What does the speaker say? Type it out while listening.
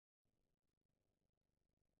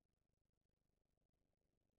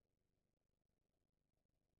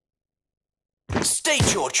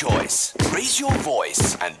State your choice, raise your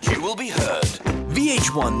voice, and you will be heard.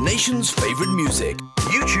 VH1 Nation's favourite music.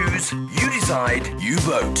 You choose, you decide, you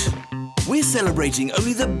vote. We're celebrating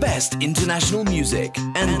only the best international music,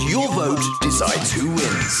 and your vote decides who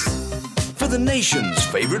wins. For the nation's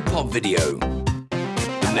favourite pop video,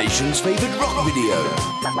 the nation's favourite rock video,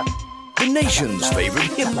 the nation's favourite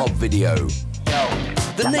hip-hop video,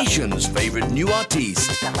 the nation's favourite new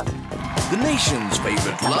artiste, the nation's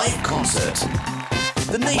favourite live concert,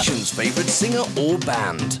 the nation's favourite singer or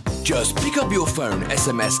band. Just pick up your phone,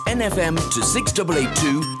 SMS NFM to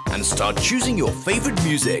 6882 and start choosing your favourite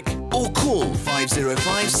music. Or call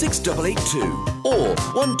 505 6882 or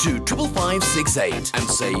 12 555 68 and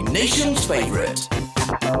say Nation's Favourite.